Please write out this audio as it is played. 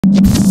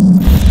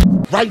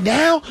Right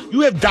now,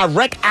 you have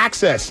direct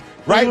access.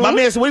 Right? My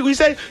man said, what did we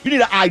say? You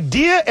need an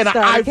idea and an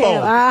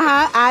iPhone.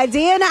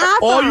 Idea and an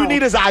iPhone. All you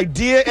need is an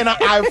idea and an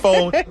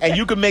iPhone, and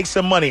you can make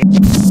some money.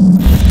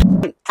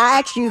 I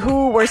asked you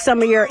who were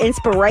some of your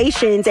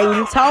inspirations, and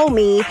you told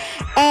me,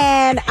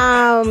 and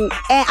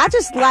I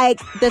just like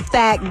the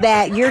fact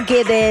that you're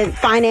giving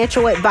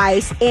financial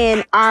advice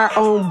in our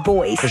own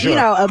voice. For sure. You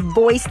know, a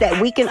voice that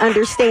we can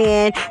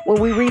understand. When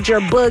we read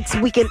your books,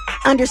 we can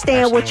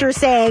understand what you're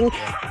saying,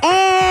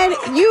 and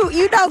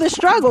you know the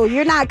struggle.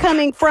 You're not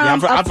coming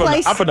from a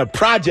place. I'm from the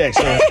projects.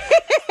 So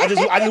I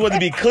just want to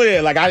be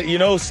clear. Like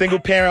single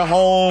parent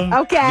home.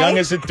 Okay.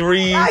 Youngest of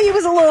 3. Oh, you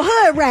was a little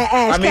hood rat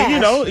ass. I mean,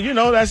 you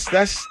know, that's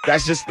just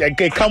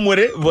it come with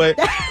it, but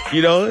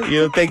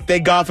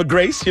thank God for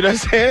grace. You know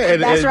what I'm saying?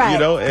 That's right.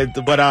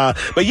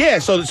 But yeah,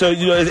 so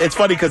it's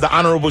funny because the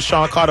Honorable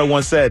Sean Carter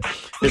once said,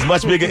 "There's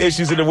much bigger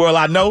issues in the world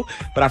I know,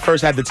 but I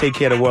first had to take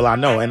care of the world I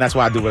know, and that's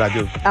why I do what I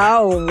do."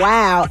 Oh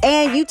wow!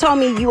 And you told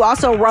me you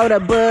also wrote a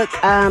book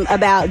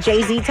about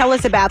Jay-Z. Tell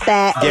us about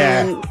that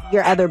and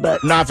your other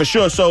books. Nah, for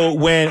sure. So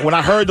when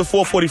I heard the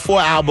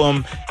 444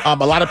 album, a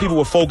lot of people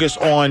were focused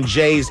on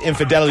Jay's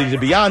infidelity to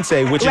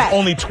Beyonce, which is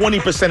only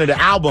 20% of the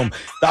album.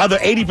 The other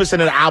 80% of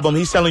the album,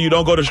 he's telling you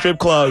don't go to strip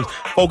clubs,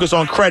 focus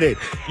on credit,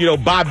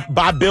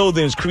 buy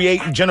buildings,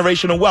 create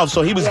generational wealth.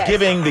 So he was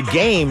giving the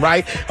game,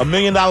 right? $1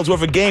 million worth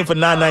of game for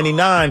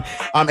 $9.99.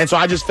 And so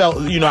I just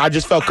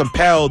felt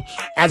compelled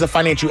as a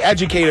financial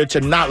educator to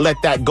not let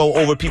that go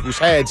over people's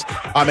heads.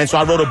 And so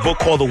I wrote a book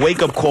called The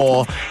Wake Up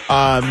Call,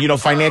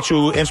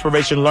 financial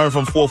inspiration learned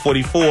from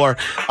 444.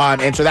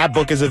 And so that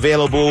book is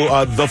available,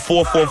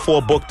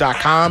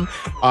 the444book.com,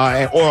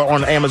 or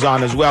on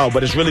Amazon as well.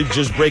 But it's really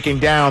just breaking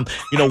down,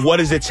 what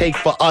does it take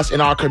for us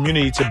in our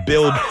community to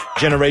build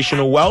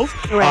generational wealth,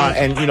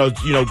 and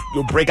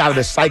break out of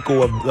the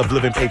cycle of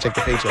living paycheck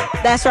to paycheck.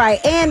 That's right.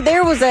 And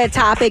there was a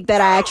topic that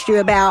I asked you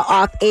about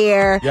off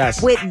air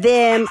with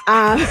them,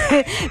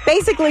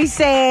 basically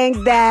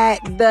saying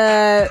that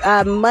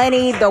the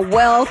money, the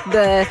wealth,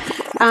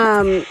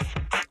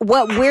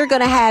 what we're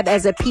going to have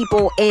as a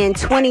people in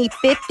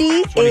 2050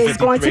 is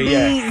going to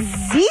be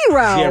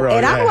zero.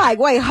 And I'm like,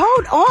 wait,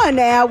 hold on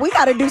now. We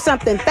got to do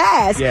something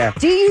fast. Yeah.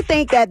 Do you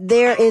think that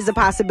there is a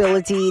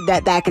possibility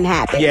that can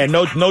happen? Yeah,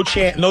 no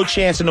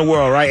chance in the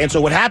world, right? And so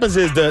what happens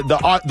is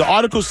the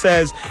article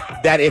says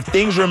that if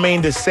things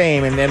remain the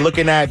same, and they're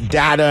looking at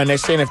data, and they're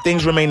saying if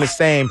things remain the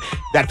same,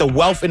 that the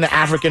wealth in the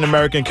African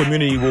American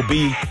community will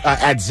be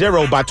at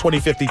zero by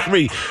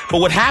 2053. But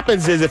what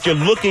happens is if you're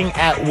looking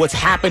at what's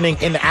happening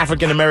in the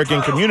African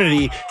American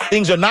community,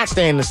 things are not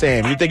staying the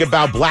same. You think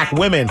about black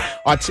women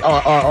are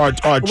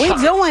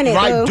doing it,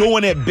 right,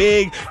 doing it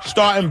big,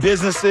 starting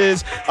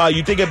businesses.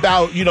 You think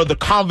about the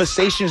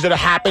conversations that are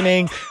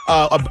happening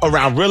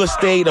around real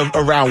estate,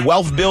 around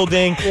wealth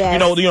building.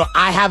 Yes.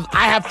 I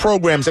have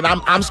programs, and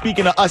I'm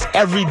speaking to us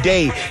every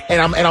day,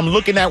 and I'm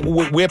looking at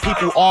where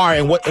people are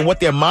and what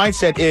their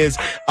mindset is.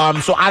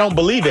 So I don't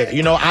believe it.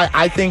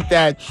 I think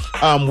that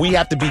we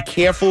have to be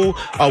careful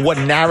what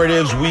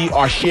narratives we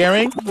are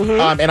sharing.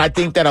 And I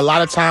think that a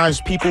lot of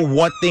times people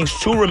want things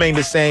to remain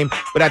the same,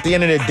 but at the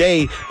end of the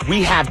day,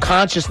 we have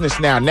consciousness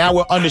now. Now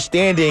we're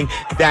understanding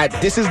that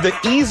this is the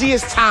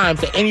easiest time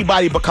for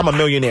anybody to become a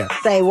millionaire.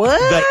 Say what?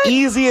 The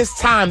easiest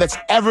time that's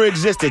ever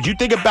existed. You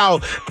think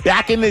about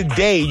back in the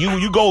day,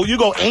 you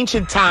go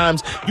ancient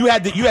times, you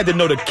had to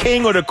know the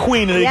king or the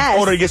queen in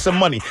order to get some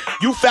money.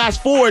 You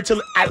fast forward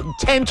to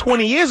 10,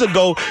 20 years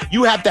ago,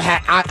 you have to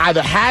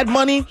either had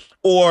money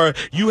or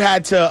you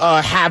had to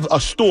have a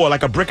store,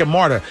 like a brick and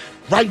mortar.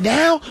 Right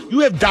now, you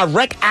have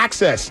direct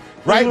access.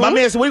 Right? My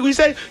man said, what did we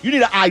say? You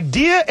need an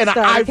idea and an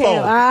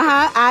iPhone.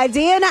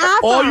 Idea and an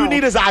iPhone. All you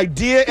need is an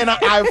idea and an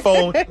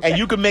iPhone, and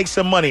you can make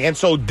some money. And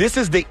so this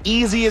is the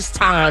easiest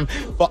time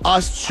for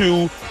us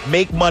to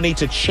make money,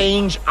 to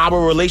change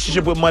our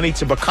relationship with money,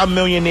 to become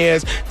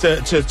millionaires,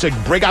 to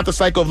break out the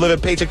cycle of living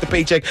paycheck to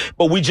paycheck.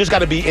 But we just got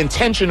to be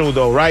intentional,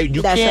 though, right?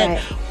 You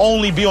can't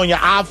only be on your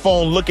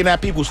iPhone looking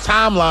at people's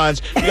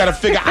timelines. You got to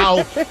figure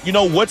out,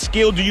 what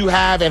skill do you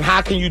have and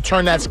how can you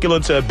turn that skill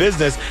into a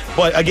business.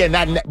 But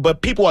again,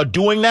 but people are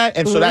doing that,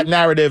 and so that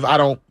narrative, I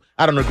don't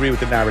agree with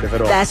the narrative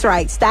at all. That's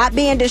right. Stop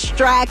being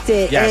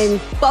distracted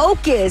and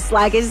focus.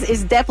 Like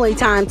it's definitely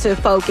time to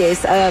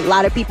focus. A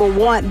lot of people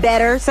want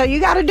better, so you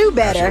got to do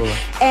better.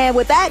 Absolutely. And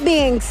with that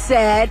being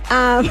said,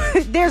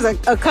 there's a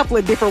couple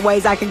of different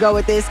ways I can go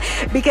with this,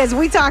 because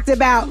we talked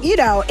about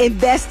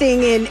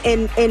investing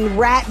in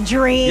rap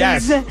dreams.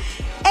 Yes.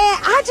 And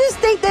I just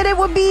think that it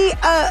would be,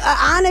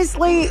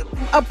 honestly,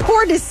 a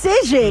poor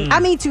decision. I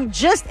mean, to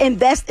just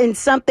invest in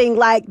something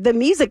like the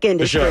music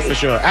industry. For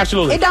sure.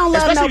 Absolutely. It don't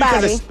love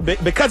nobody.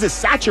 Because it's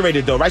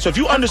saturated, though, right? So if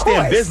you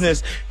understand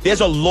business, there's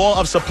a law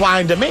of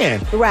supply and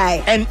demand.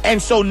 Right. And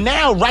so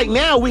right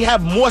now, we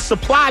have more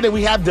supply than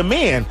we have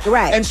demand.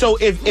 Right. And so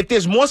if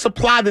there's more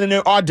supply than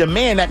there are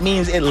demand, that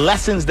means it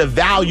lessens the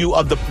value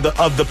of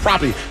the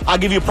property. I'll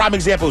give you a prime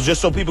example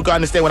just so people can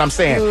understand what I'm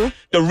saying.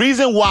 The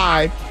reason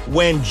why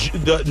when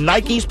the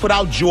Nikes put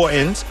out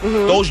Jordans.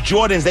 Those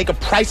Jordans, they could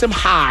price them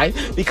high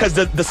because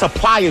the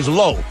supply is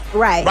low.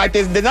 Right.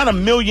 There's not a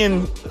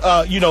million,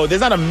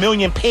 there's not a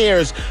million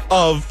pairs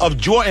of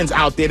Jordans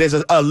out there. There's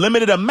a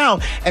limited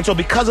amount. And so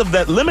because of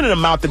that limited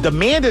amount, the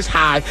demand is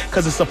high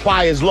because the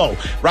supply is low,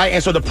 right?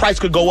 And so the price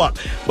could go up.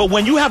 But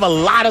when you have a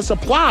lot of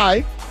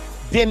supply,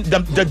 then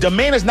the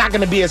demand is not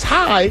going to be as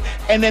high,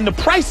 and then the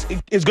price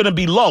is going to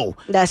be low.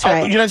 That's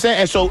right. You know what I'm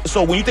saying? And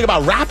so when you think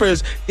about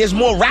rappers, there's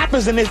more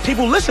rappers than there's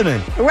people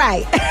listening.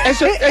 Right. And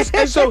so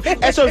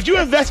if you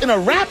invest in a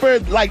rapper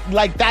like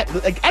that,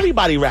 like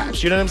everybody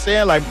raps. You know what I'm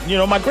saying? Like,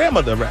 my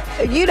grandmother raps.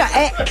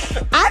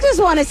 I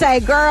just want to say,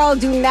 girl,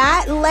 do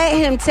not let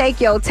him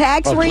take your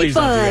tax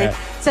refund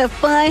to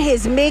fund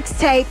his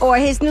mixtape or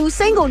his new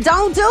single.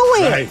 Don't do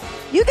it. Right.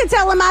 You can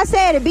tell him I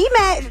said it. Be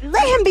mad.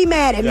 Let him be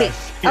mad at me.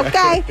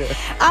 Okay?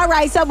 All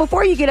right. So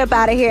before you get up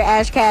out of here,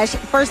 Ash Cash,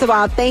 first of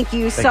all, thank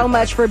you so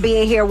much for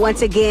being here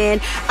once again.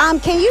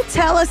 Can you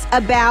tell us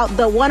about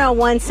the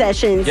one-on-one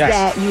sessions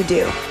that you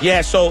do?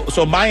 Yeah. So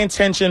my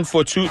intention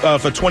for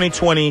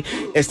 2020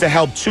 is to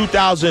help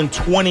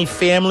 2,020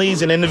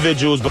 families and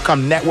individuals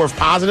become net worth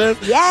positive.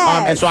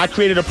 Yes. And so I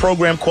created a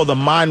program called the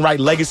Mind Right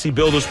Legacy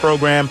Builders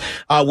Program,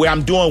 where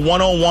I'm doing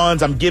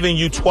one-on-ones. I'm giving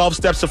you 12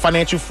 steps to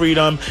financial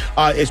freedom.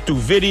 It's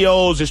through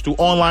videos, it's through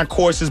online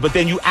courses, but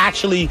then you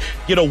actually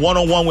get a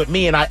one-on-one with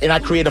me, and I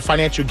create a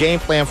financial game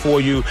plan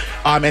for you.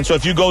 And so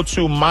if you go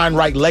to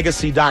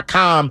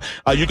mindrightlegacy.com,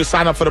 you can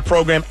sign up for the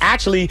program.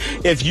 Actually,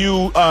 if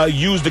you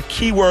use the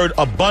keyword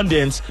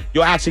abundance,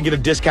 you'll actually get a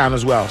discount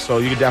as well. So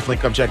you can definitely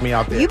come check me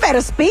out there. You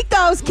better speak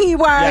those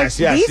keywords.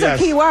 These are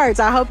keywords.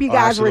 I hope you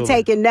guys were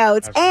taking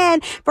notes.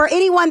 And for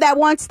anyone that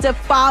wants to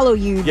follow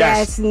you,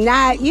 that's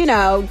not,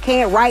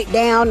 can't write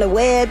down the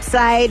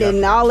website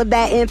and all of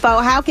that info,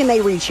 how can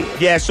they reach you?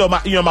 Yeah, so my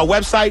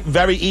website,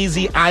 very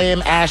easy,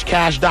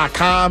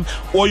 IamAshCash.com,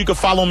 or you can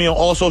follow me on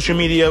all social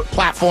media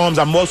platforms.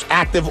 I'm most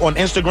active on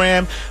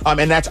Instagram,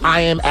 and that's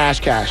I Am Ash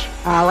Cash.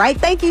 All right,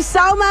 thank you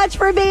so much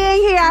for being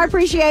here. I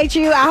appreciate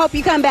you. I hope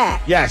you come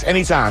back. Yes,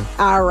 anytime.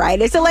 All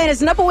right, it's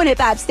Atlanta's number one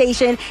hip-hop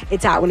station.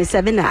 It's Hot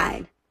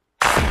 107.9.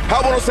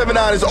 Hot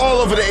 107.9 is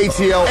all over the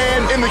ATL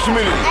and in the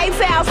community.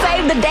 ATL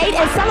save the date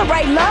and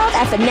celebrate love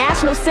at the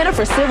National Center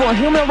for Civil and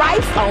Human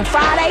Rights on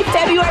Friday,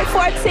 February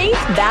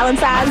 14th,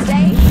 Valentine's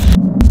Day.